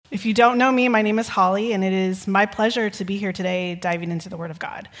If you don't know me, my name is Holly, and it is my pleasure to be here today diving into the Word of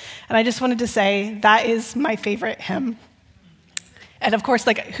God. And I just wanted to say that is my favorite hymn. And of course,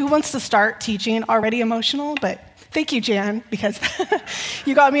 who wants to start teaching already emotional? But thank you, Jan, because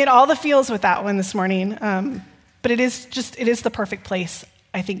you got me in all the feels with that one this morning. But it is the perfect place,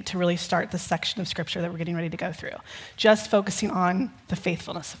 I think, to really start this section of Scripture that we're getting ready to go through, just focusing on the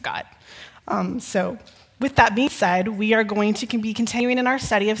faithfulness of God. So with that being said, we are going to be continuing in our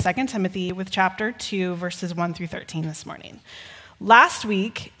study of 2 Timothy with chapter 2, verses 1 through 13 this morning. Last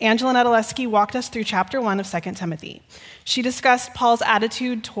week, Angela Nedeleski walked us through chapter 1 of 2 Timothy. She discussed Paul's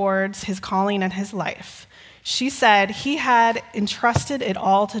attitude towards his calling and his life. She said he had entrusted it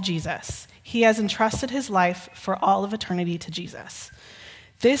all to Jesus. He has entrusted his life for all of eternity to Jesus.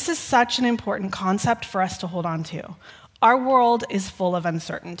 This is such an important concept for us to hold on to. Our world is full of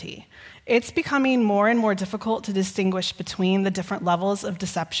uncertainty. It's becoming more and more difficult to distinguish between the different levels of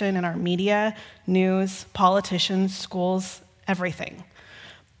deception in our media, news, politicians, schools, everything.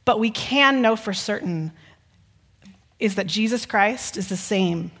 But we can know for certain is that Jesus Christ is the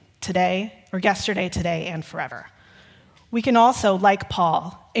same today, or yesterday, today, and forever. We can also, like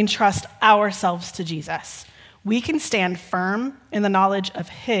Paul, entrust ourselves to Jesus. We can stand firm in the knowledge of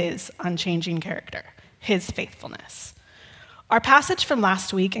his unchanging character, his faithfulness. Our passage from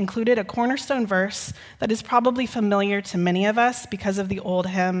last week included a cornerstone verse that is probably familiar to many of us because of the old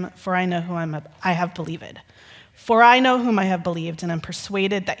hymn, For I know whom I have believed. For I know whom I have believed, and am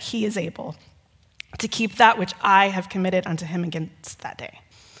persuaded that he is able to keep that which I have committed unto him against that day.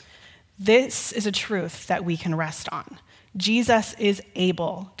 This is a truth that we can rest on. Jesus is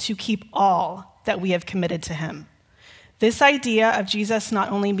able to keep all that we have committed to him. This idea of Jesus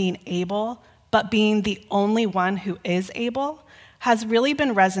not only being able, but being the only one who is able, has really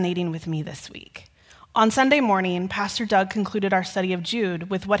been resonating with me this week. On Sunday morning, Pastor Doug concluded our study of Jude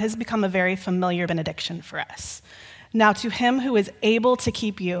with what has become a very familiar benediction for us. Now to him who is able to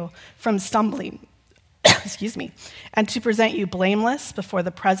keep you from stumbling, and to present you blameless before the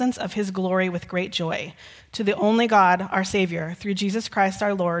presence of his glory with great joy, to the only God, our Savior, through Jesus Christ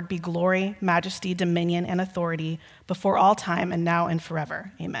our Lord, be glory, majesty, dominion, and authority before all time and now and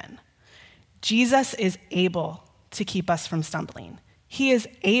forever. Amen. Jesus is able to keep us from stumbling. He is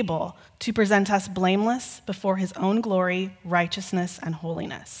able to present us blameless before his own glory, righteousness, and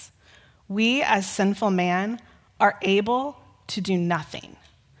holiness. We, as sinful man, are able to do nothing.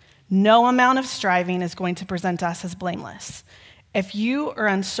 No amount of striving is going to present us as blameless. If you are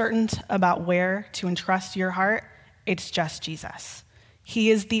uncertain about where to entrust your heart, it's just Jesus. He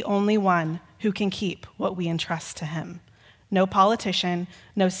is the only one who can keep what we entrust to him. No politician,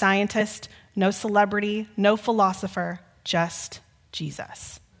 no scientist, no celebrity, no philosopher, just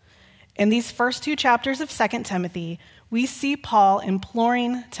Jesus. In these first two chapters of 2 Timothy, we see Paul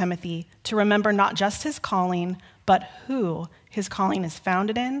imploring Timothy to remember not just his calling, but who his calling is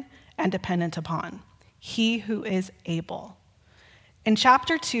founded in and dependent upon, he who is able. In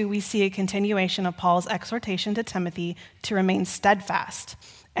chapter 2, we see a continuation of Paul's exhortation to Timothy to remain steadfast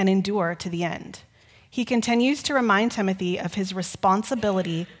and endure to the end. He continues to remind Timothy of his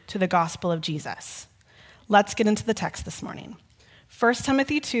responsibility to the gospel of Jesus. Let's get into the text this morning. 1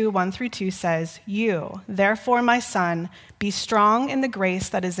 Timothy 2, 1 through 2 says, You, therefore, my son, be strong in the grace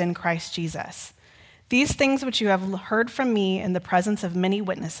that is in Christ Jesus. These things which you have heard from me in the presence of many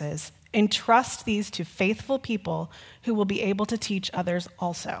witnesses, entrust these to faithful people who will be able to teach others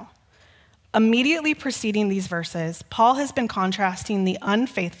also. Immediately preceding these verses, Paul has been contrasting the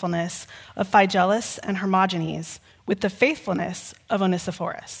unfaithfulness of Phygelus and Hermogenes with the faithfulness of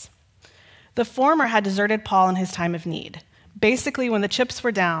Onesiphorus. The former had deserted Paul in his time of need. Basically, when the chips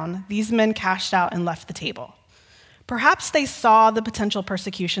were down, these men cashed out and left the table. Perhaps they saw the potential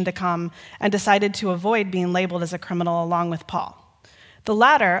persecution to come and decided to avoid being labeled as a criminal along with Paul. The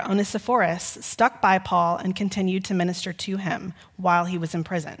latter, Onesiphorus, stuck by Paul and continued to minister to him while he was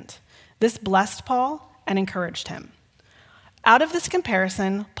imprisoned. This blessed Paul and encouraged him. Out of this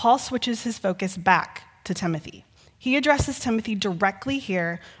comparison, Paul switches his focus back to Timothy. He addresses Timothy directly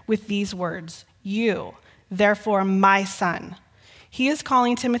here with these words, You, therefore, my son. He is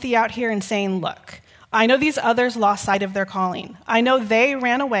calling Timothy out here and saying, Look, I know these others lost sight of their calling. I know they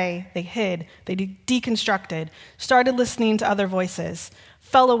ran away, they hid, they deconstructed, started listening to other voices,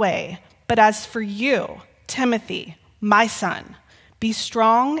 fell away. But as for you, Timothy, my son, be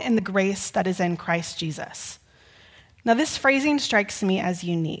strong in the grace that is in Christ Jesus. Now, this phrasing strikes me as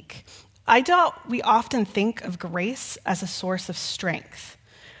unique. I doubt we often think of grace as a source of strength.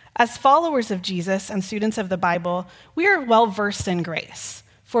 As followers of Jesus and students of the Bible, we are well versed in grace.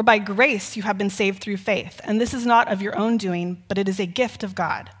 For by grace you have been saved through faith, and this is not of your own doing, but it is a gift of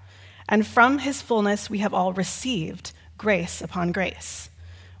God. And from his fullness we have all received grace upon grace.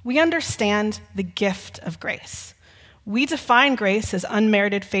 We understand the gift of grace. We define grace as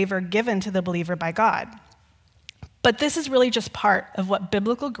unmerited favor given to the believer by God. But this is really just part of what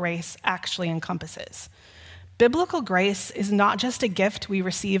biblical grace actually encompasses. Biblical grace is not just a gift we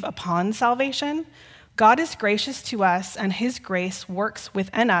receive upon salvation. God is gracious to us, and his grace works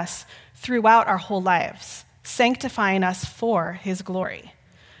within us throughout our whole lives, sanctifying us for his glory.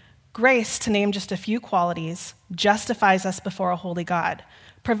 Grace, to name just a few qualities, justifies us before a holy God,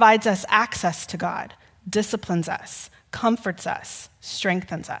 provides us access to God, disciplines us, comforts us,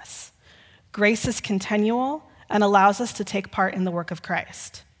 strengthens us. Grace is continual and allows us to take part in the work of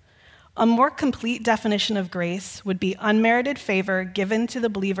Christ. A more complete definition of grace would be unmerited favor given to the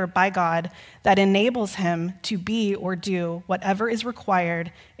believer by God that enables him to be or do whatever is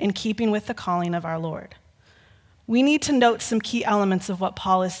required in keeping with the calling of our Lord. We need to note some key elements of what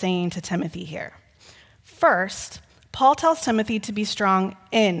Paul is saying to Timothy here. First, Paul tells Timothy to be strong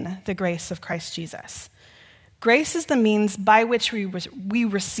in the grace of Christ Jesus. Grace is the means by which we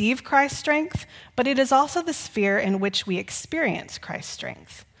receive Christ's strength, but it is also the sphere in which we experience Christ's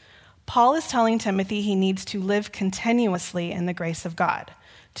strength. Paul is telling Timothy he needs to live continuously in the grace of God,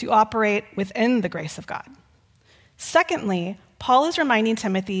 to operate within the grace of God. Secondly, Paul is reminding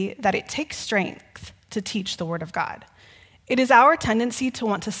Timothy that it takes strength to teach the word of God. It is our tendency to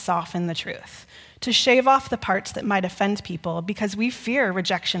want to soften the truth, to shave off the parts that might offend people because we fear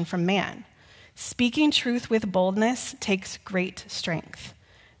rejection from man. Speaking truth with boldness takes great strength.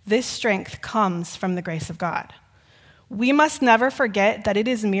 This strength comes from the grace of God. We must never forget that it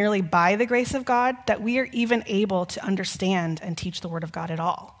is merely by the grace of God that we are even able to understand and teach the word of God at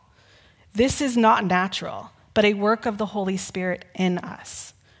all. This is not natural, but a work of the Holy Spirit in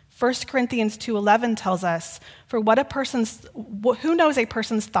us. 1 Corinthians 2:11 tells us, "For who knows a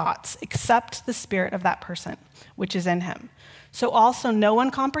person's thoughts except the spirit of that person, which is in him? So also no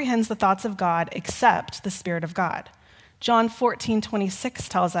one comprehends the thoughts of God except the Spirit of God." John 14:26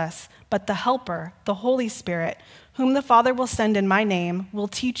 tells us, "But the Helper, the Holy Spirit, whom the Father will send in my name, will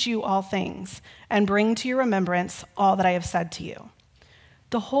teach you all things and bring to your remembrance all that I have said to you."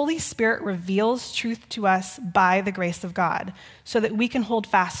 The Holy Spirit reveals truth to us by the grace of God so that we can hold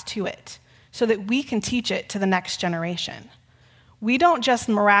fast to it, so that we can teach it to the next generation. We don't just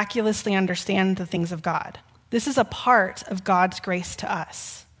miraculously understand the things of God. This is a part of God's grace to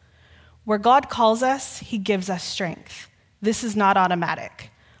us. Where God calls us, he gives us strength. This is not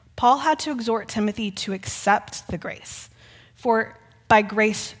automatic. Paul had to exhort Timothy to accept the grace, for by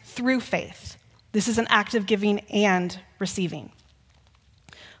grace through faith. This is an act of giving and receiving.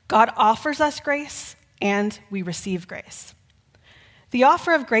 God offers us grace, and we receive grace. The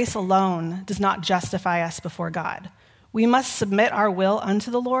offer of grace alone does not justify us before God. We must submit our will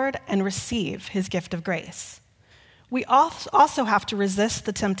unto the Lord and receive his gift of grace. We also have to resist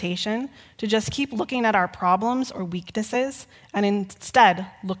the temptation to just keep looking at our problems or weaknesses and instead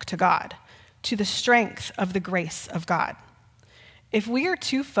look to God, to the strength of the grace of God. If we are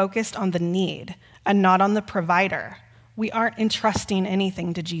too focused on the need and not on the provider, we aren't entrusting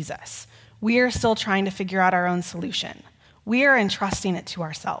anything to Jesus. We are still trying to figure out our own solution. We are entrusting it to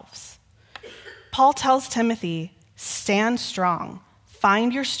ourselves. Paul tells Timothy, stand strong,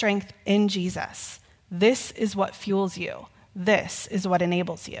 find your strength in Jesus. This is what fuels you. This is what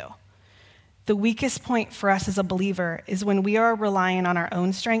enables you. The weakest point for us as a believer is when we are relying on our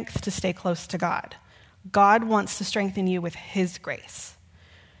own strength to stay close to God. God wants to strengthen you with his grace.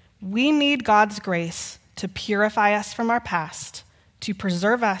 We need God's grace to purify us from our past, to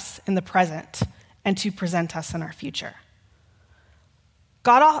preserve us in the present, and to present us in our future.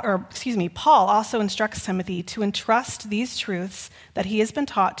 Paul also instructs Timothy to entrust these truths that he has been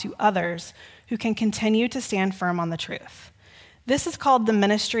taught to others who can continue to stand firm on the truth. This is called the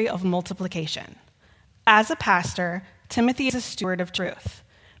ministry of multiplication. As a pastor, Timothy is a steward of truth.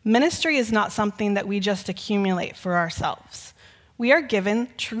 Ministry is not something that we just accumulate for ourselves. We are given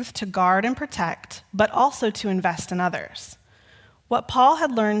truth to guard and protect, but also to invest in others. What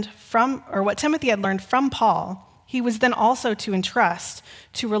Timothy had learned from Paul, he was then also to entrust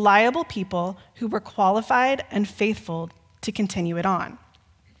to reliable people who were qualified and faithful to continue it on.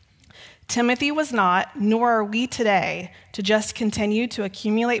 Timothy was not, nor are we today, to just continue to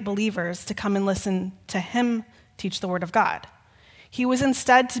accumulate believers to come and listen to him teach the word of God. He was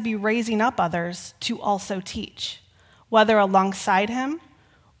instead to be raising up others to also teach, whether alongside him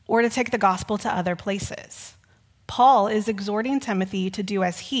or to take the gospel to other places. Paul is exhorting Timothy to do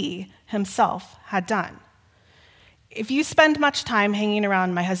as he himself had done. If you spend much time hanging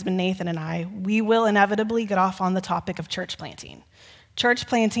around my husband Nathan and I, we will inevitably get off on the topic of church planting. Church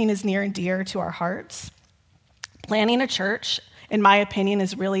planting is near and dear to our hearts. Planning a church, in my opinion,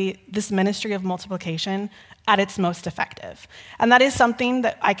 is really this ministry of multiplication at its most effective. And that is something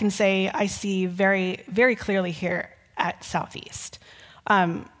that I can say I see very, very clearly here at Southeast.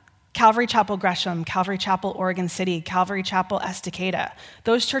 Calvary Chapel Gresham, Calvary Chapel Oregon City, Calvary Chapel Estacada,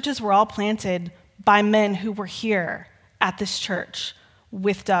 those churches were all planted by men who were here at this church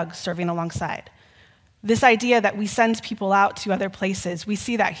with Doug serving alongside. This idea that we send people out to other places, we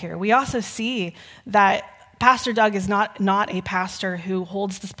see that here. We also see that Pastor Doug is not a pastor who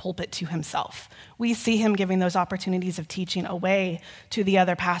holds this pulpit to himself. We see him giving those opportunities of teaching away to the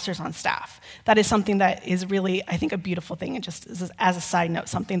other pastors on staff. That is something that is really, I think, a beautiful thing, and just as a side note,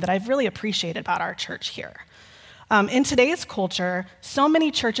 something that I've really appreciated about our church here. In today's culture, so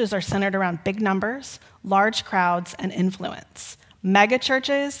many churches are centered around big numbers, large crowds, and influence. Mega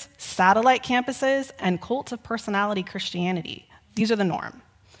churches, satellite campuses, and cult of personality Christianity. These are the norm.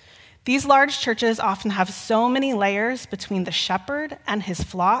 These large churches often have so many layers between the shepherd and his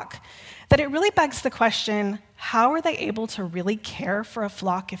flock that it really begs the question, how are they able to really care for a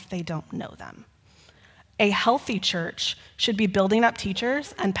flock if they don't know them? A healthy church should be building up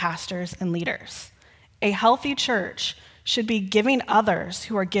teachers and pastors and leaders. A healthy church should be giving others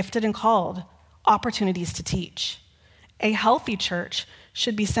who are gifted and called opportunities to teach. A healthy church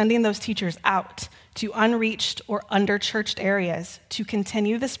should be sending those teachers out to unreached or under-churched areas to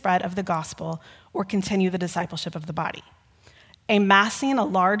continue the spread of the gospel or continue the discipleship of the body. Amassing a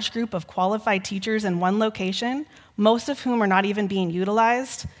large group of qualified teachers in one location, most of whom are not even being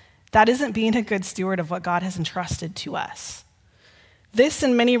utilized, that isn't being a good steward of what God has entrusted to us. This,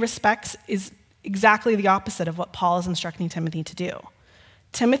 in many respects, is exactly the opposite of what Paul is instructing Timothy to do.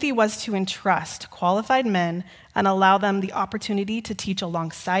 Timothy was to entrust qualified men and allow them the opportunity to teach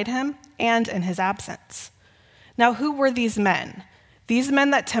alongside him and in his absence. Now, who were these men? These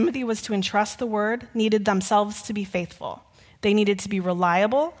men that Timothy was to entrust the word needed themselves to be faithful. They needed to be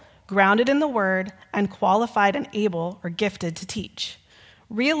reliable, grounded in the word, and qualified and able or gifted to teach.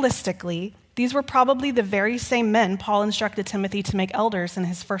 Realistically, these were probably the very same men Paul instructed Timothy to make elders in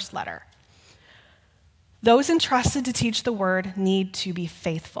his first letter. Those entrusted to teach the word need to be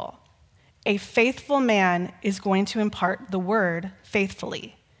faithful. A faithful man is going to impart the word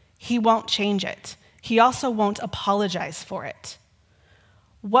faithfully. He won't change it. He also won't apologize for it.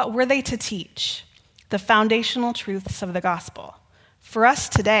 What were they to teach? The foundational truths of the gospel. For us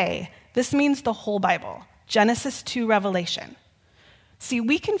today, this means the whole Bible, Genesis to Revelation. See,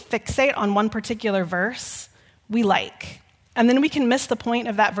 we can fixate on one particular verse we like, and then we can miss the point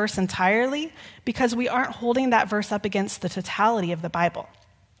of that verse entirely because we aren't holding that verse up against the totality of the Bible.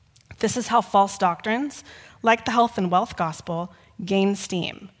 This is how false doctrines, like the health and wealth gospel, gain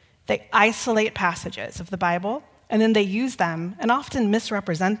steam. They isolate passages of the Bible, and then they use them, and often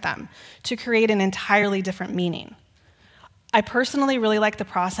misrepresent them, to create an entirely different meaning. I personally really like the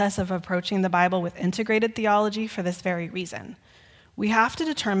process of approaching the Bible with integrated theology for this very reason. We have to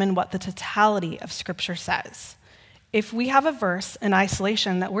determine what the totality of Scripture says. If we have a verse in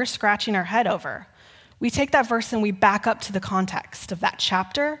isolation that we're scratching our head over, we take that verse and we back up to the context of that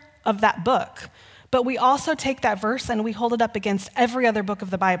chapter, of that book. But we also take that verse and we hold it up against every other book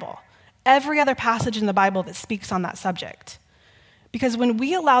of the Bible, every other passage in the Bible that speaks on that subject. Because when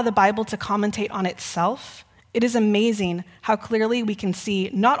we allow the Bible to commentate on itself, it is amazing how clearly we can see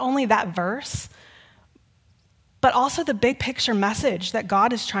not only that verse, but also the big picture message that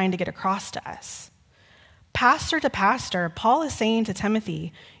God is trying to get across to us. Pastor to pastor, Paul is saying to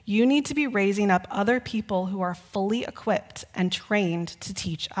Timothy, you need to be raising up other people who are fully equipped and trained to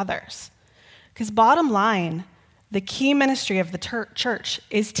teach others. Because bottom line, the key ministry of the church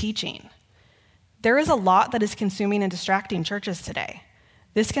is teaching. There is a lot that is consuming and distracting churches today.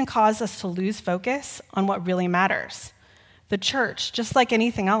 This can cause us to lose focus on what really matters. The church, just like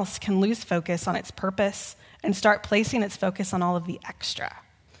anything else, can lose focus on its purpose and start placing its focus on all of the extra.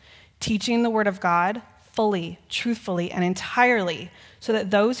 Teaching the Word of God fully, truthfully, and entirely so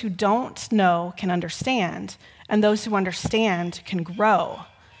that those who don't know can understand, and those who understand can grow.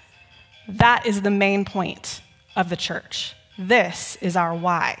 That is the main point of the church. This is our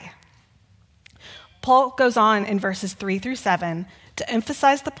why. Paul goes on in verses 3 through 7 to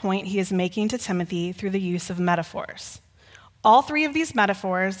emphasize the point he is making to Timothy through the use of metaphors. All three of these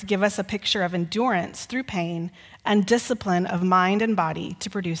metaphors give us a picture of endurance through pain and discipline of mind and body to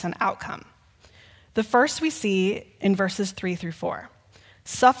produce an outcome. The first we see in verses 3 through 4.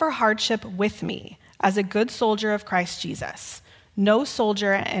 Suffer hardship with me as a good soldier of Christ Jesus. No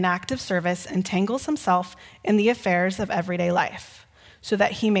soldier in active service entangles himself in the affairs of everyday life, so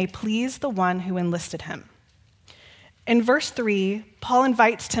that he may please the one who enlisted him. In verse 3, Paul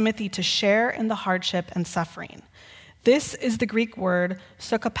invites Timothy to share in the hardship and suffering. This is the Greek word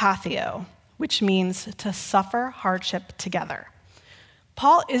sokopatheo, which means to suffer hardship together.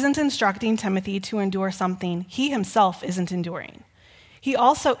 Paul isn't instructing Timothy to endure something he himself isn't enduring. He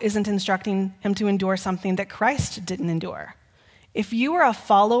also isn't instructing him to endure something that Christ didn't endure. If you are a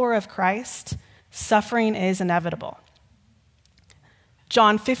follower of Christ, suffering is inevitable.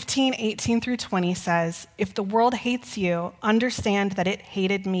 John 15:18-20 says, "If the world hates you, understand that it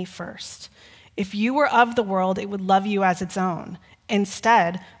hated me first. If you were of the world, it would love you as its own.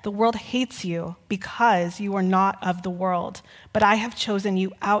 Instead, the world hates you because you are not of the world, but I have chosen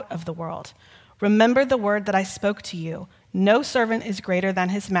you out of the world. Remember the word that I spoke to you. No servant is greater than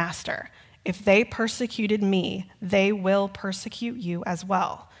his master. If they persecuted me, they will persecute you as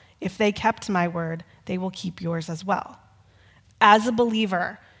well. If they kept my word, they will keep yours as well." As a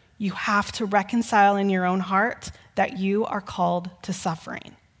believer, you have to reconcile in your own heart that you are called to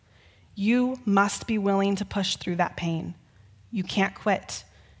suffering. You must be willing to push through that pain. You can't quit.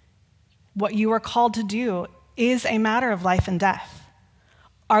 What you are called to do is a matter of life and death.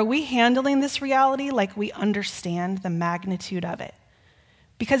 Are we handling this reality like we understand the magnitude of it?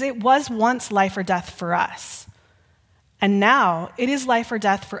 Because it was once life or death for us. And now it is life or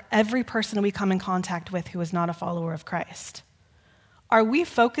death for every person we come in contact with who is not a follower of Christ. Are we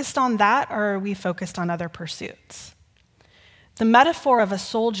focused on that, or are we focused on other pursuits? The metaphor of a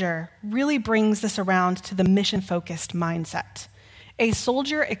soldier really brings this around to the mission-focused mindset. A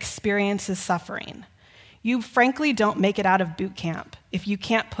soldier experiences suffering. You frankly don't make it out of boot camp if you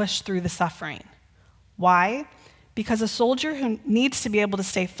can't push through the suffering. Why? Because a soldier who needs to be able to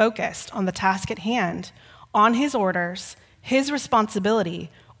stay focused on the task at hand, on his orders, his responsibility,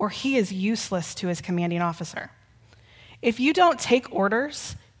 or he is useless to his commanding officer. If you don't take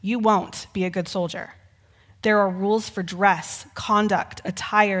orders, you won't be a good soldier. There are rules for dress, conduct,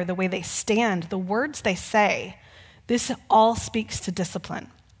 attire, the way they stand, the words they say. This all speaks to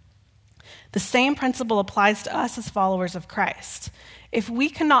discipline. The same principle applies to us as followers of Christ. If we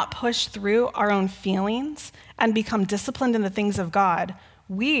cannot push through our own feelings and become disciplined in the things of God,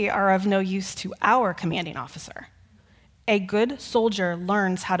 we are of no use to our commanding officer. A good soldier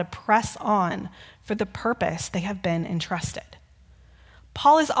learns how to press on for the purpose they have been entrusted.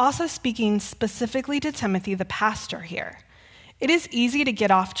 Paul is also speaking specifically to Timothy, the pastor, here. It is easy to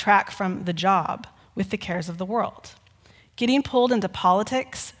get off track from the job with the cares of the world. Getting pulled into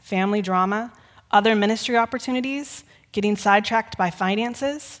politics, family drama, other ministry opportunities, getting sidetracked by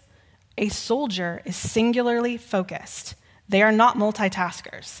finances. A soldier is singularly focused. They are not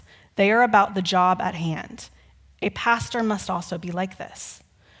multitaskers. They are about the job at hand. A pastor must also be like this.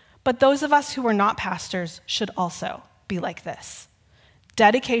 But those of us who are not pastors should also be like this.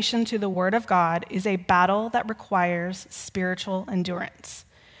 Dedication to the Word of God is a battle that requires spiritual endurance.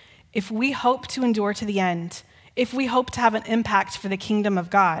 If we hope to endure to the end, if we hope to have an impact for the kingdom of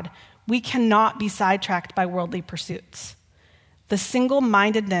God, we cannot be sidetracked by worldly pursuits. The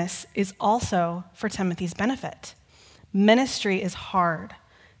single-mindedness is also for Timothy's benefit. Ministry is hard.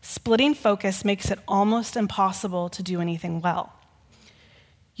 Splitting focus makes it almost impossible to do anything well.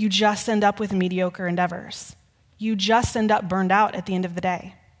 You just end up with mediocre endeavors. You just end up burned out at the end of the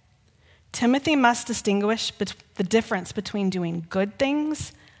day. Timothy must distinguish the difference between doing good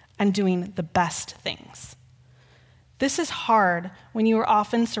things and doing the best things. This is hard when you are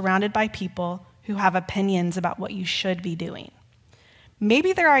often surrounded by people who have opinions about what you should be doing.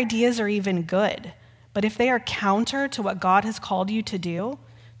 Maybe their ideas are even good, but if they are counter to what God has called you to do,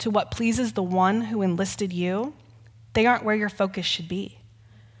 to what pleases the one who enlisted you, they aren't where your focus should be.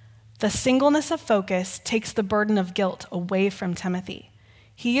 The singleness of focus takes the burden of guilt away from Timothy.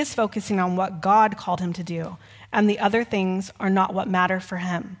 He is focusing on what God called him to do, and the other things are not what matter for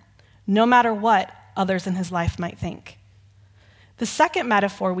him, no matter what others in his life might think. The second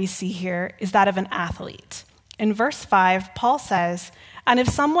metaphor we see here is that of an athlete. In verse 5, Paul says, "And if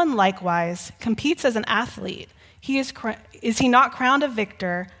someone likewise competes as an athlete, is he not crowned a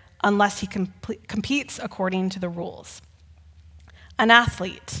victor unless he competes according to the rules?" An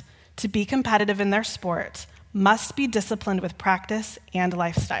athlete, to be competitive in their sport, must be disciplined with practice and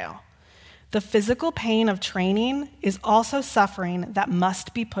lifestyle. The physical pain of training is also suffering that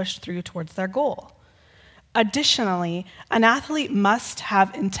must be pushed through towards their goal. Additionally, an athlete must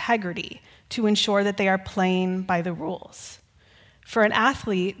have integrity to ensure that they are playing by the rules. For an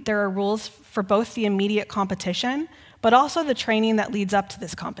athlete, there are rules for both the immediate competition, but also the training that leads up to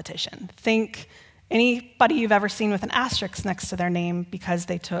this competition. Think anybody you've ever seen with an asterisk next to their name because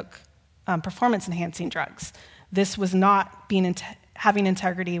they took performance-enhancing drugs. This was not having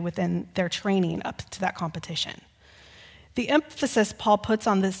integrity within their training up to that competition. The emphasis Paul puts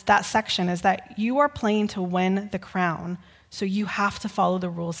on that section is that you are playing to win the crown, so you have to follow the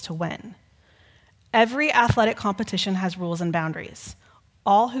rules to win. Every athletic competition has rules and boundaries.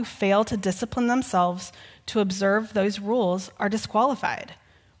 All who fail to discipline themselves to observe those rules are disqualified.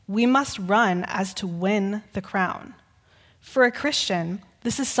 We must run as to win the crown. For a Christian,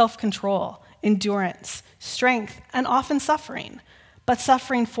 this is self-control, endurance, strength, and often suffering, but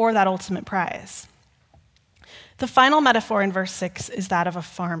suffering for that ultimate prize. The final metaphor in verse 6 is that of a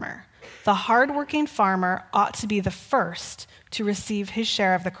farmer. The hardworking farmer ought to be the first to receive his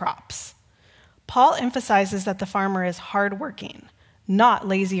share of the crops. Paul emphasizes that the farmer is hardworking, not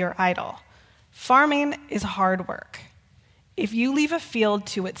lazy or idle. Farming is hard work. If you leave a field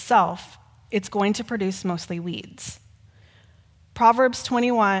to itself, it's going to produce mostly weeds. Proverbs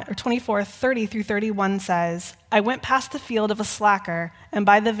 24:30-31 says, I went past the field of a slacker and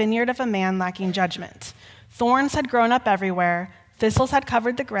by the vineyard of a man lacking judgment. Thorns had grown up everywhere, thistles had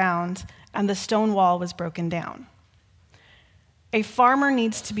covered the ground, and the stone wall was broken down. A farmer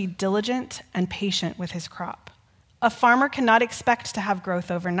needs to be diligent and patient with his crop. A farmer cannot expect to have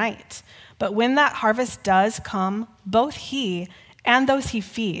growth overnight, but when that harvest does come, both he and those he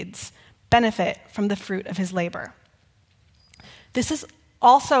feeds benefit from the fruit of his labor. This is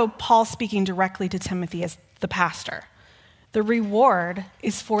also Paul speaking directly to Timothy as the pastor. The reward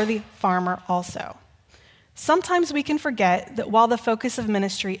is for the farmer also. Sometimes we can forget that while the focus of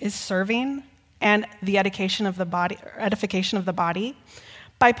ministry is serving and the edification of the body,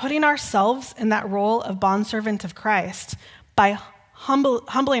 by putting ourselves in that role of bondservant of Christ, by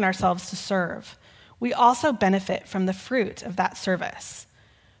humbling ourselves to serve, we also benefit from the fruit of that service.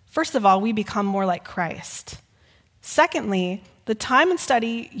 First of all, we become more like Christ. Secondly, the time and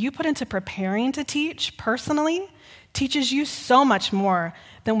study you put into preparing to teach personally teaches you so much more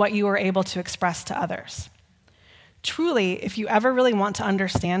than what you are able to express to others. Truly, if you ever really want to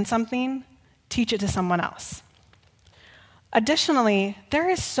understand something, teach it to someone else. Additionally, there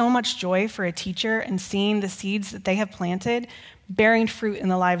is so much joy for a teacher in seeing the seeds that they have planted bearing fruit in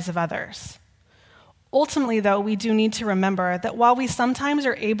the lives of others. Ultimately, though, we do need to remember that while we sometimes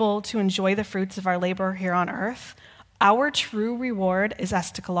are able to enjoy the fruits of our labor here on earth, our true reward is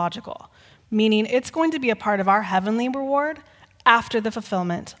eschatological, meaning it's going to be a part of our heavenly reward after the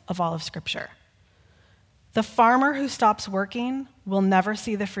fulfillment of all of Scripture. The farmer who stops working will never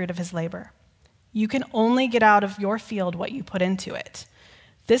see the fruit of his labor. You can only get out of your field what you put into it.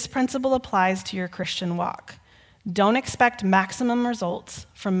 This principle applies to your Christian walk. Don't expect maximum results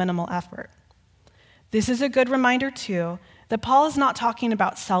from minimal effort. This is a good reminder, too, that Paul is not talking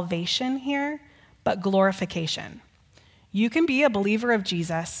about salvation here, but glorification. You can be a believer of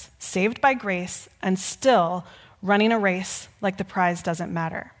Jesus, saved by grace, and still running a race like the prize doesn't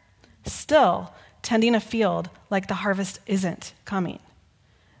matter. Still tending a field like the harvest isn't coming.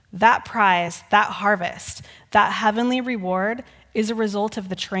 That prize, that harvest, that heavenly reward is a result of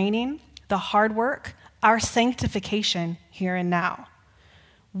the training, the hard work, our sanctification here and now.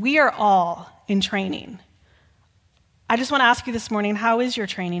 We are all in training. I just want to ask you this morning, how is your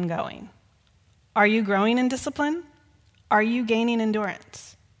training going? Are you growing in discipline? Are you gaining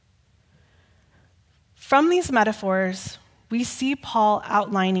endurance? From these metaphors, we see Paul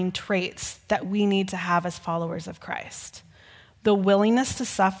outlining traits that we need to have as followers of Christ. The willingness to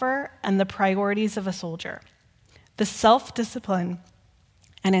suffer and the priorities of a soldier. The self-discipline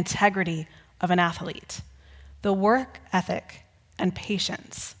and integrity of an athlete. The work ethic and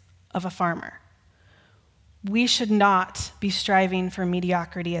patience of a farmer. We should not be striving for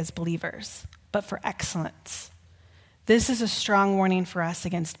mediocrity as believers, but for excellence. This is a strong warning for us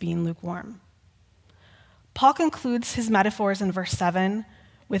against being lukewarm. Paul concludes his metaphors in verse 7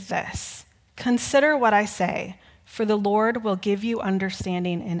 with this: consider what I say, for the Lord will give you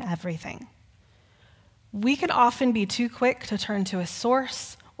understanding in everything. We can often be too quick to turn to a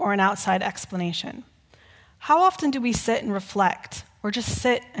source or an outside explanation. How often do we sit and reflect, or just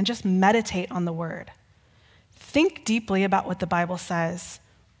sit and just meditate on the word? Think deeply about what the Bible says.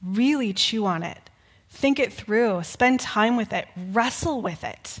 Really chew on it. Think it through. Spend time with it. Wrestle with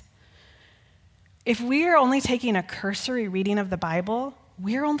it. If we are only taking a cursory reading of the Bible,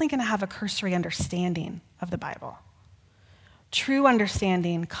 we're only going to have a cursory understanding of the Bible. True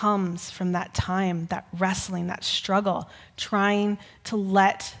understanding comes from that time, that wrestling, that struggle, trying to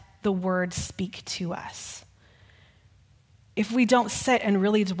let the word speak to us. If we don't sit and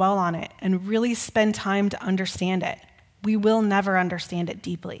really dwell on it and really spend time to understand it, we will never understand it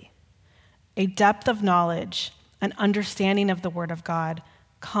deeply. A depth of knowledge, an understanding of the Word of God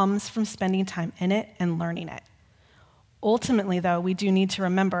comes from spending time in it and learning it. Ultimately, though, we do need to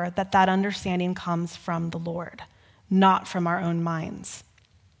remember that that understanding comes from the Lord, not from our own minds.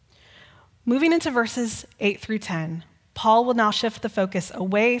 Moving into verses 8 through 10, Paul will now shift the focus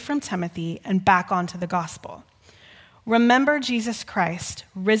away from Timothy and back onto the gospel. Remember Jesus Christ,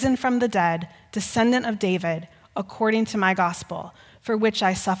 risen from the dead, descendant of David, according to my gospel, for which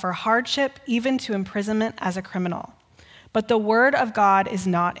I suffer hardship, even to imprisonment as a criminal. But the word of God is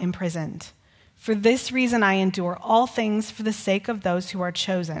not imprisoned. For this reason I endure all things for the sake of those who are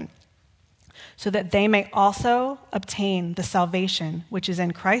chosen, so that they may also obtain the salvation which is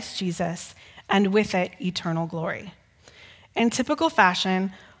in Christ Jesus, and with it eternal glory. In typical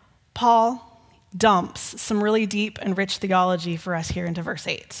fashion, Paul dumps some really deep and rich theology for us here into verse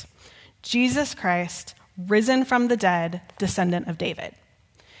 8. Jesus Christ, risen from the dead, descendant of David.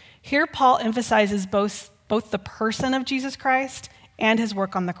 Here Paul emphasizes both the person of Jesus Christ and his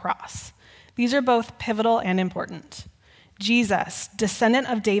work on the cross. These are both pivotal and important. Jesus, descendant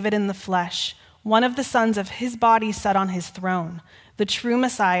of David in the flesh, one of the sons of his body set on his throne, the true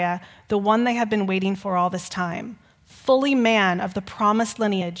Messiah, the one they have been waiting for all this time, fully man of the promised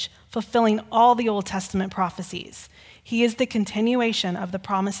lineage, fulfilling all the Old Testament prophecies. He is the continuation of the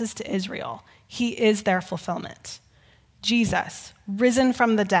promises to Israel. He is their fulfillment. Jesus, risen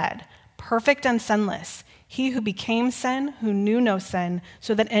from the dead, perfect and sinless, he who became sin, who knew no sin,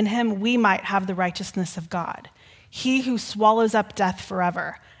 so that in him we might have the righteousness of God. He who swallows up death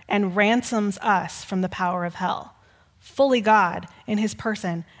forever and ransoms us from the power of hell. Fully God in his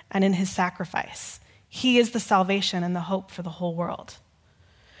person and in his sacrifice. He is the salvation and the hope for the whole world.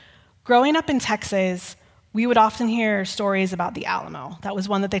 Growing up in Texas, we would often hear stories about the Alamo. That was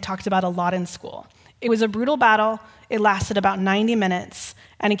one that they talked about a lot in school. It was a brutal battle. It lasted about 90 minutes,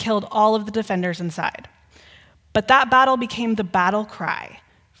 and it killed all of the defenders inside. But that battle became the battle cry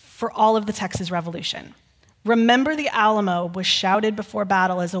for all of the Texas Revolution. Remember the Alamo was shouted before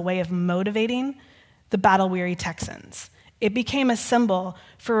battle as a way of motivating the battle-weary Texans. It became a symbol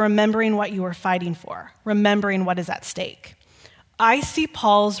for remembering what you were fighting for, remembering what is at stake. I see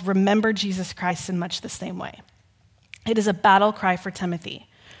Paul's remember Jesus Christ in much the same way. It is a battle cry for Timothy.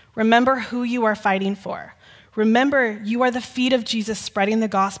 Remember who you are fighting for. Remember you are the feet of Jesus spreading the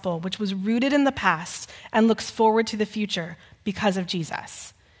gospel, which was rooted in the past and looks forward to the future because of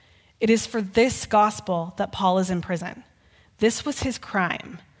Jesus. It is for this gospel that Paul is in prison. This was his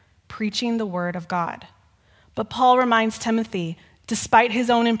crime, preaching the word of God. But Paul reminds Timothy, despite his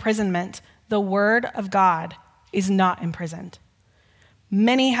own imprisonment, the word of God is not imprisoned.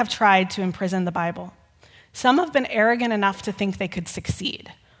 Many have tried to imprison the Bible. Some have been arrogant enough to think they could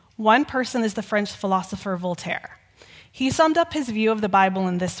succeed. One person is the French philosopher Voltaire. He summed up his view of the Bible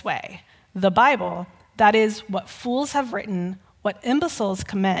in this way: the Bible, that is what fools have written, what imbeciles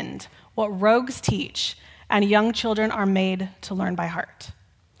commend, what rogues teach, and young children are made to learn by heart.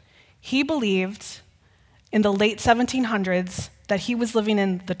 He believed in the late 1700s that he was living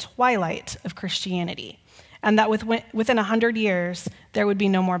in the twilight of Christianity, and that within 100 years, there would be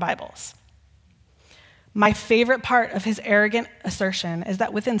no more Bibles. My favorite part of his arrogant assertion is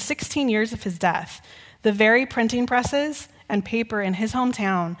that within 16 years of his death, the very printing presses and paper in his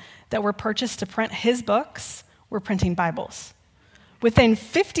hometown that were purchased to print his books were printing Bibles. Within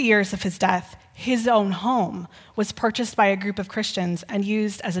 50 years of his death, his own home was purchased by a group of Christians and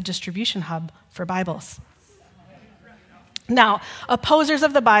used as a distribution hub for Bibles. Now, opposers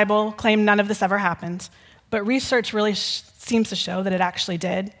of the Bible claim none of this ever happened, but research really seems to show that it actually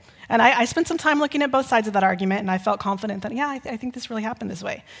did. And I spent some time looking at both sides of that argument, and I felt confident that, I think this really happened this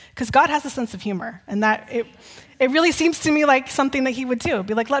way. Because God has a sense of humor, and that it really seems to me like something that he would do.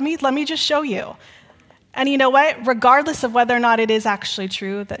 Be like, let me just show you. And you know what? Regardless of whether or not it is actually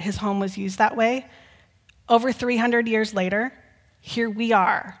true that his home was used that way, over 300 years later, here we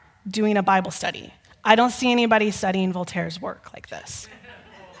are doing a Bible study. I don't see anybody studying Voltaire's work like this.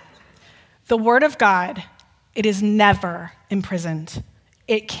 The Word of God, it is never imprisoned.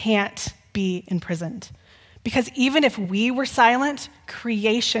 It can't be imprisoned. Because even if we were silent,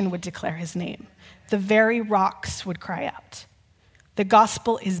 creation would declare his name. The very rocks would cry out. The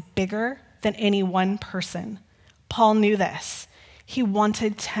gospel is bigger than any one person. Paul knew this. He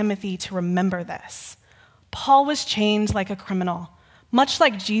wanted Timothy to remember this. Paul was chained like a criminal, much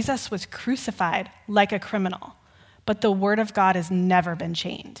like Jesus was crucified like a criminal. But the word of God has never been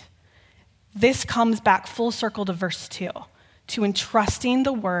chained. This comes back full circle to verse 2, to entrusting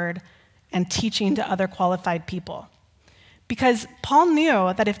the word and teaching to other qualified people. Because Paul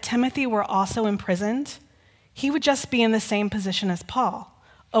knew that if Timothy were also imprisoned, he would just be in the same position as Paul,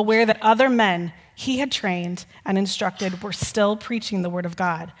 aware that other men he had trained and instructed were still preaching the word of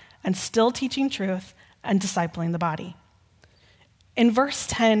God and still teaching truth and discipling the body. In verse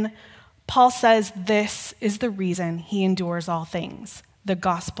 10, Paul says this is the reason he endures all things, the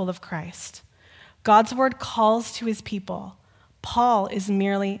gospel of Christ. God's word calls to his people. Paul is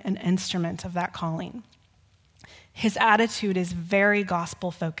merely an instrument of that calling. His attitude is very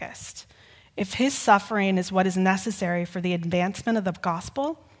gospel-focused. If his suffering is what is necessary for the advancement of the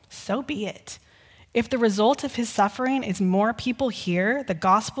gospel, so be it. If the result of his suffering is more people hear the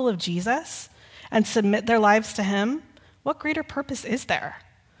gospel of Jesus and submit their lives to him, what greater purpose is there?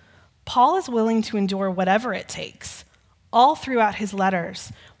 Paul is willing to endure whatever it takes. All throughout his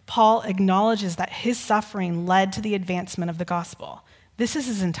letters, Paul acknowledges that his suffering led to the advancement of the gospel. This is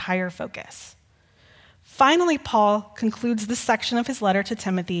his entire focus. Finally, Paul concludes this section of his letter to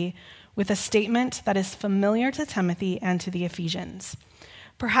Timothy with a statement that is familiar to Timothy and to the Ephesians.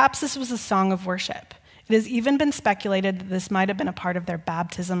 Perhaps this was a song of worship. It has even been speculated that this might have been a part of their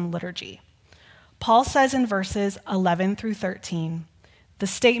baptism liturgy. Paul says in verses 11 through 13, the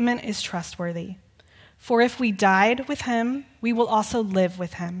statement is trustworthy. For if we died with him, we will also live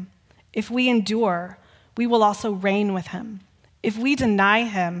with him. If we endure, we will also reign with him. If we deny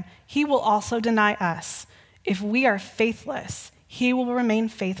him, he will also deny us. If we are faithless, he will remain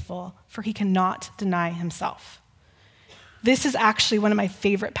faithful, for he cannot deny himself. This is actually one of my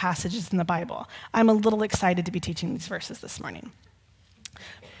favorite passages in the Bible. I'm a little excited to be teaching these verses this morning.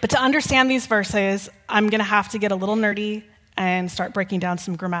 But to understand these verses, I'm going to have to get a little nerdy and start breaking down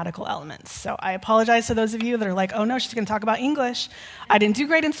some grammatical elements. So I apologize to those of you that are like, oh no, she's going to talk about English. I didn't do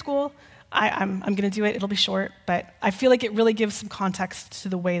great in school. I'm going to do it. It'll be short, but I feel like it really gives some context to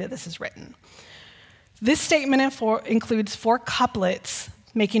the way that this is written. This statement includes 4 couplets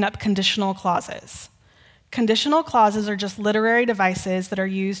making up conditional clauses. Conditional clauses are just literary devices that are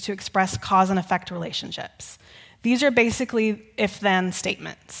used to express cause and effect relationships. These are basically if-then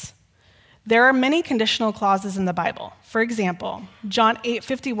statements. There are many conditional clauses in the Bible. For example, John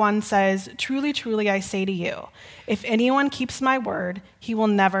 8:51 says, "Truly, truly, I say to you, if anyone keeps my word, he will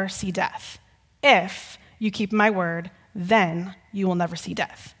never see death. If you keep my word, then you will never see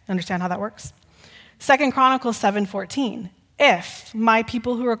death." Understand how that works? 2 Chronicles 7:14, "If my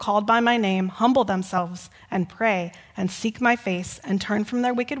people who are called by my name humble themselves and pray and seek my face and turn from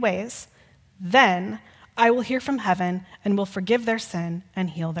their wicked ways, then I will hear from heaven and will forgive their sin and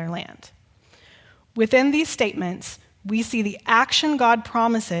heal their land." Within these statements, we see the action God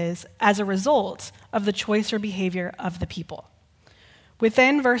promises as a result of the choice or behavior of the people.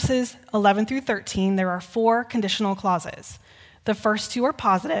 Within verses 11 through 13, there are 4 conditional clauses. The first 2 are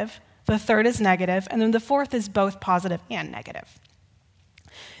positive, the third is negative, and then the fourth is both positive and negative.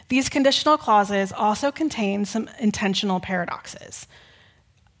 These conditional clauses also contain some intentional paradoxes.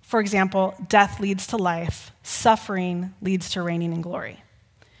 For example, death leads to life, suffering leads to reigning in glory.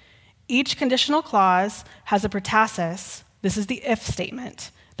 Each conditional clause has a protasis, this is the if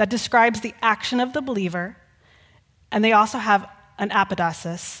statement, that describes the action of the believer, and they also have an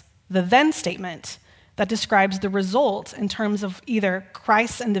apodosis, the then statement, that describes the result in terms of either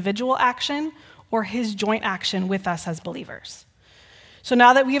Christ's individual action or his joint action with us as believers. So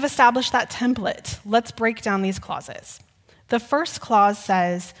now that we have established that template, let's break down these clauses. The first clause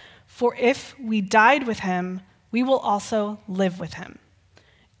says, "For if we died with him, we will also live with him."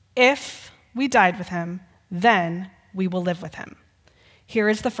 If we died with him, then we will live with him. Here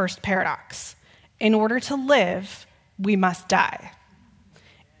is the first paradox. In order to live, we must die.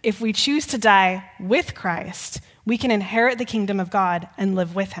 If we choose to die with Christ, we can inherit the kingdom of God and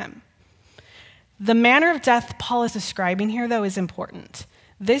live with him. The manner of death Paul is describing here, though, is important.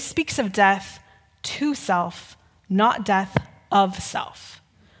 This speaks of death to self, not death of self.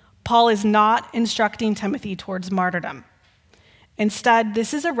 Paul is not instructing Timothy towards martyrdom. Instead,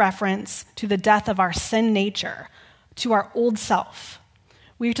 this is a reference to the death of our sin nature, to our old self.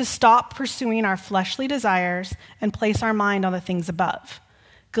 We are to stop pursuing our fleshly desires and place our mind on the things above.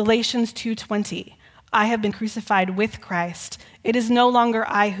 Galatians 2:20, "I have been crucified with Christ. It is no longer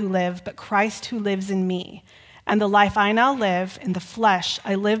I who live, but Christ who lives in me. And the life I now live in the flesh,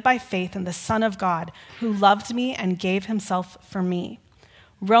 I live by faith in the Son of God, who loved me and gave himself for me."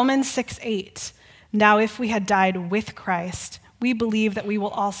 Romans 6:8, "Now if we had died with Christ, we believe that we will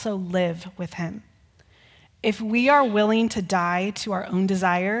also live with him." If we are willing to die to our own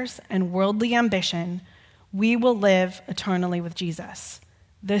desires and worldly ambition, we will live eternally with Jesus.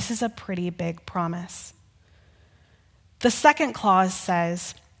 This is a pretty big promise. The second clause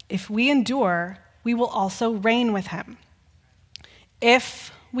says, if we endure, we will also reign with him.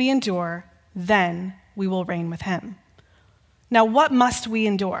 If we endure, then we will reign with him. Now, what must we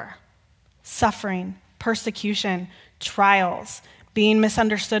endure? Suffering, persecution, trials, being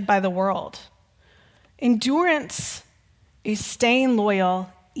misunderstood by the world. Endurance is staying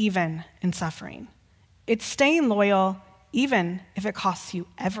loyal even in suffering. It's staying loyal even if it costs you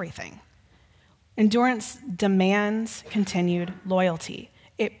everything. Endurance demands continued loyalty.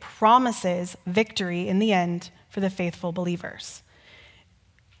 It promises victory in the end for the faithful believers.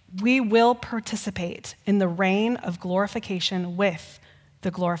 We will participate in the reign of glorification with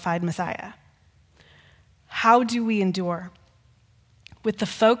the glorified Messiah. How do we endure? With the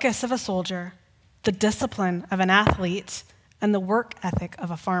focus of a soldier, the discipline of an athlete, and the work ethic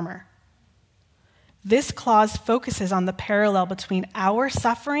of a farmer. This clause focuses on the parallel between our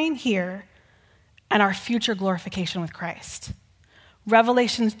suffering here and our future glorification with Christ.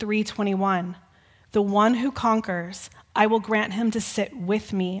 Revelation 3:21, the one who conquers, I will grant him to sit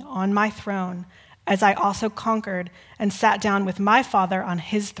with me on my throne, as I also conquered and sat down with my Father on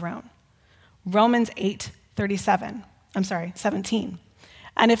his throne. Romans 17.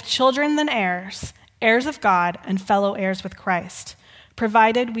 And if children, then heirs, heirs of God and fellow heirs with Christ,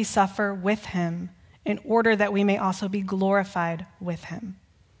 provided we suffer with him, in order that we may also be glorified with him.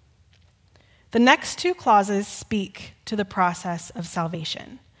 The next two clauses speak to the process of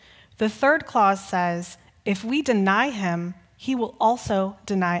salvation. The third clause says, if we deny him, he will also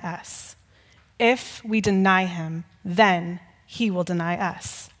deny us. If we deny him, then he will deny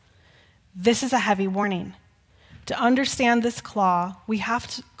us. This is a heavy warning. To understand this clause, we have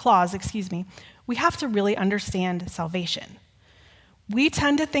to really understand salvation. We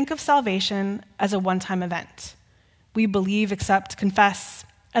tend to think of salvation as a one-time event. We believe, accept, confess,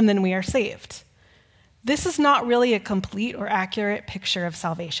 and then we are saved. This is not really a complete or accurate picture of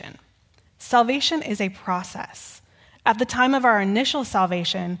salvation. Salvation is a process. At the time of our initial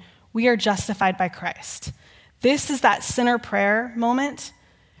salvation, we are justified by Christ. This is that sinner prayer moment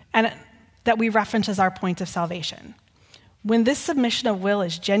and that we reference as our point of salvation. When this submission of will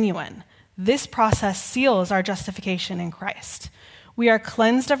is genuine, this process seals our justification in Christ. We are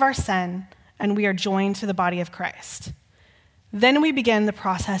cleansed of our sin, and we are joined to the body of Christ. Then we begin the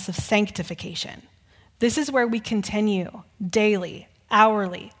process of sanctification. This is where we continue daily,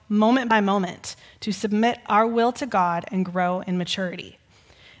 hourly, moment by moment, to submit our will to God and grow in maturity.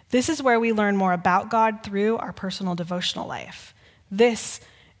 This is where we learn more about God through our personal devotional life. This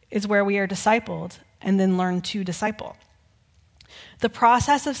is where we are discipled and then learn to disciple. The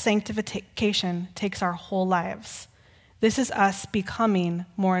process of sanctification takes our whole lives. This is us becoming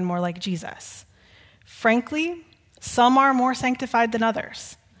more and more like Jesus. Frankly, some are more sanctified than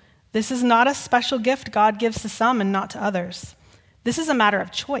others. This is not a special gift God gives to some and not to others. This is a matter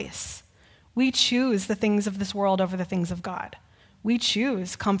of choice. We choose the things of this world over the things of God. We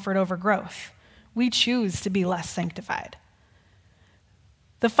choose comfort over growth. We choose to be less sanctified.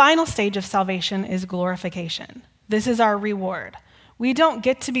 The final stage of salvation is glorification. This is our reward. We don't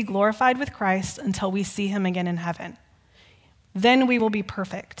get to be glorified with Christ until we see him again in heaven. Then we will be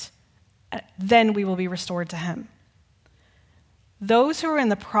perfect. Then we will be restored to him. Those who are in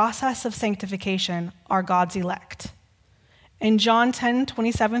the process of sanctification are God's elect. In John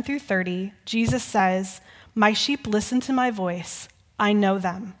 10:27-30, Jesus says, my sheep listen to my voice. I know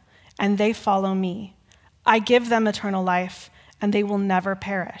them, and they follow me. I give them eternal life, and they will never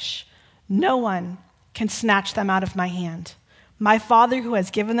perish. No one can snatch them out of my hand. My Father who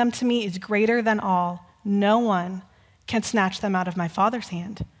has given them to me is greater than all. No one can snatch them out of my Father's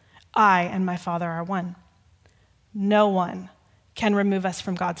hand. I and my Father are one. No one can remove us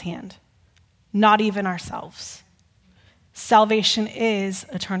from God's hand, not even ourselves. Salvation is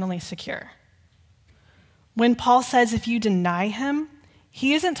eternally secure. When Paul says if you deny him,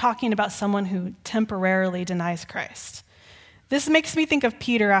 he isn't talking about someone who temporarily denies Christ. This makes me think of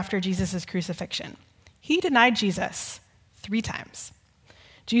Peter after Jesus' crucifixion. He denied Jesus 3 times.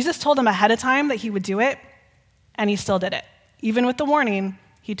 Jesus told him ahead of time that he would do it, and he still did it. Even with the warning,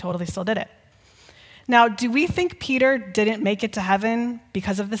 he totally still did it. Now, do we think Peter didn't make it to heaven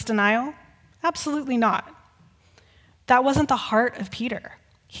because of this denial? Absolutely not. That wasn't the heart of Peter.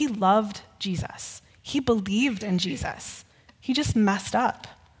 He loved Jesus. He believed in Jesus. He just messed up.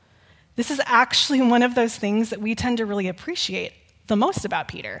 This is actually one of those things that we tend to really appreciate the most about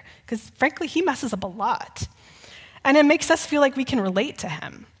Peter, because frankly, he messes up a lot. And it makes us feel like we can relate to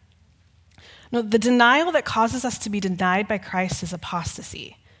him. No, the denial that causes us to be denied by Christ is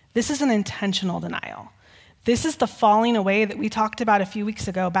apostasy. This is an intentional denial. This is the falling away that we talked about a few weeks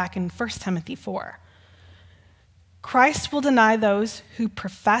ago back in 1 Timothy 4. Christ will deny those who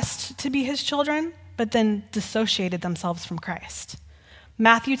professed to be his children, but then dissociated themselves from Christ.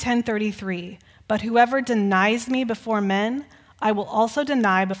 Matthew 10:33, but whoever denies me before men, I will also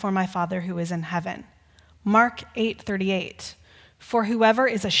deny before my Father who is in heaven. Mark 8:38, for whoever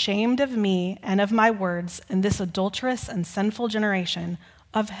is ashamed of me and of my words in this adulterous and sinful generation,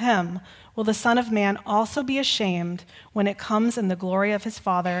 of him will the Son of Man also be ashamed when it comes in the glory of his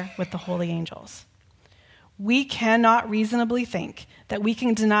Father with the holy angels. We cannot reasonably think that we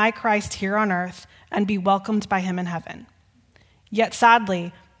can deny Christ here on earth and be welcomed by him in heaven. Yet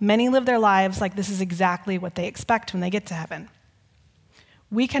sadly, many live their lives like this is exactly what they expect when they get to heaven.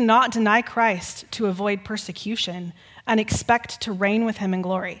 We cannot deny Christ to avoid persecution and expect to reign with him in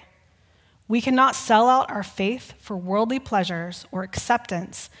glory. We cannot sell out our faith for worldly pleasures or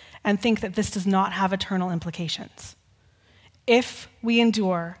acceptance and think that this does not have eternal implications. If we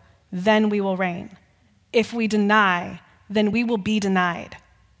endure, then we will reign. If we deny, then we will be denied.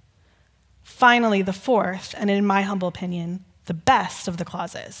 Finally, the fourth, and in my humble opinion, the best of the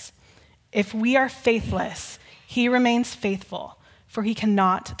clauses. If we are faithless, he remains faithful, for he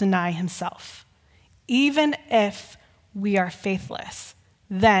cannot deny himself. Even if we are faithless,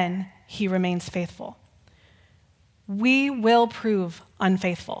 then he remains faithful. We will prove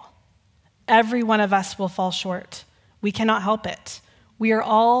unfaithful. Every one of us will fall short. We cannot help it. We are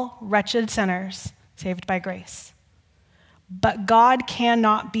all wretched sinners saved by grace. But God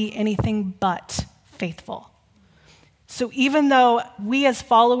cannot be anything but faithful. So even though we as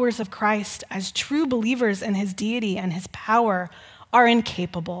followers of Christ, as true believers in his deity and his power, are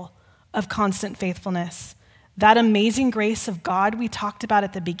incapable of constant faithfulness, that amazing grace of God we talked about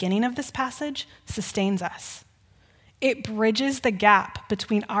at the beginning of this passage sustains us. It bridges the gap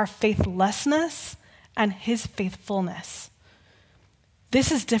between our faithlessness and his faithfulness.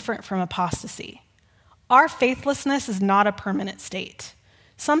 This is different from apostasy. Our faithlessness is not a permanent state.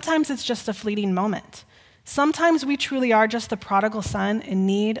 Sometimes it's just a fleeting moment. Sometimes we truly are just the prodigal son in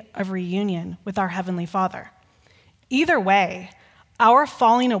need of reunion with our Heavenly Father. Either way, our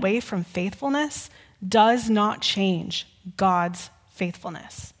falling away from faithfulness does not change God's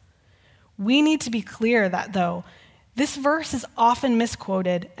faithfulness. We need to be clear that, though, this verse is often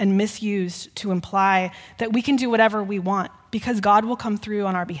misquoted and misused to imply that we can do whatever we want because God will come through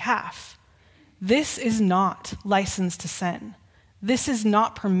on our behalf. This is not license to sin. This is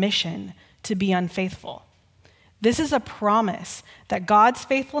not permission to be unfaithful. This is a promise that God's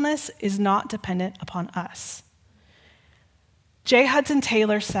faithfulness is not dependent upon us. J. Hudson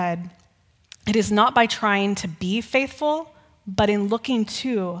Taylor said, "It is not by trying to be faithful, but in looking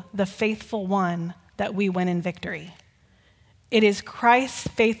to the faithful one that we win in victory." It is Christ's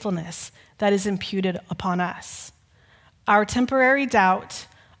faithfulness that is imputed upon us. Our temporary doubt,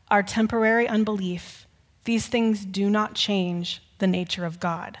 our temporary unbelief, these things do not change the nature of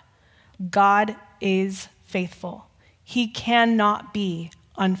God. God is faithful. He cannot be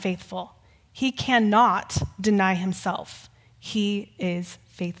unfaithful. He cannot deny himself. He is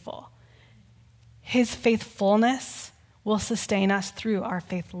faithful. His faithfulness will sustain us through our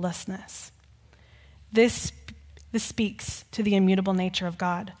faithlessness. This speaks to the immutable nature of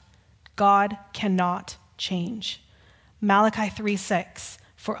God. God cannot change. Malachi 3:6,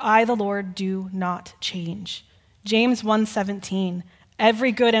 "For I, the Lord, do not change." James 1:17,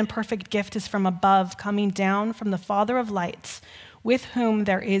 "Every good and perfect gift is from above, coming down from the Father of lights, with whom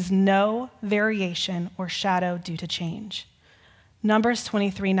there is no variation or shadow due to change." Numbers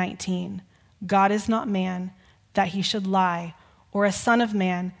 23:19, "God is not man that he should lie, or a son of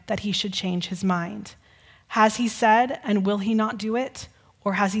man that he should change his mind. Has he said, and will he not do it?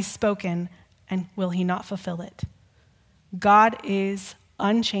 Or has he spoken, and will he not fulfill it?" God is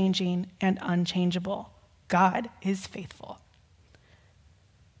unchanging and unchangeable. God is faithful.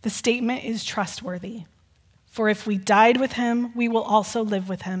 The statement is trustworthy. For if we died with him, we will also live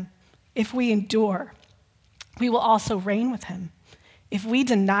with him. If we endure, we will also reign with him. If we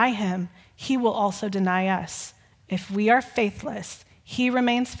deny him, he will also deny us. If we are faithless, he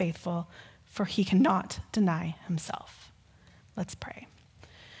remains faithful, for he cannot deny himself. Let's pray.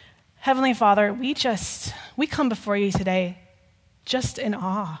 Heavenly Father, we come before you today just in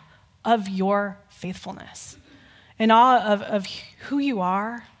awe of your faithfulness, in awe of who you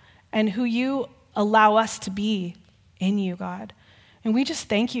are and who you allow us to be in you, God. And we just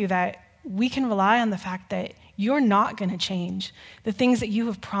thank you that we can rely on the fact that you're not going to change. The things that you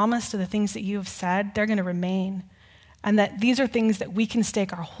have promised or the things that you have said, they're going to remain. And that these are things that we can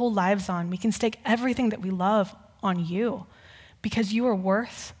stake our whole lives on. We can stake everything that we love on you because you are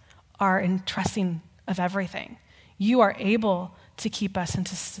worth our entrusting of everything. You are able to keep us and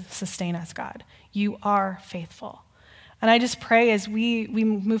to sustain us, God. You are faithful. And I just pray as we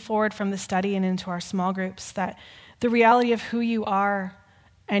move forward from the study and into our small groups that the reality of who you are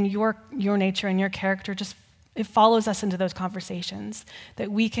and your nature and your character it follows us into those conversations,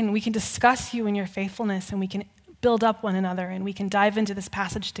 that we can discuss you and your faithfulness, and we can build up one another, and we can dive into this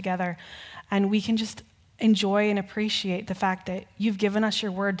passage together, and we can just enjoy and appreciate the fact that you've given us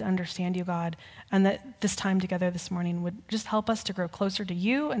your word to understand you, God, and that this time together this morning would just help us to grow closer to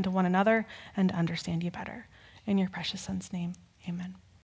you and to one another and to understand you better. In your precious Son's name, amen.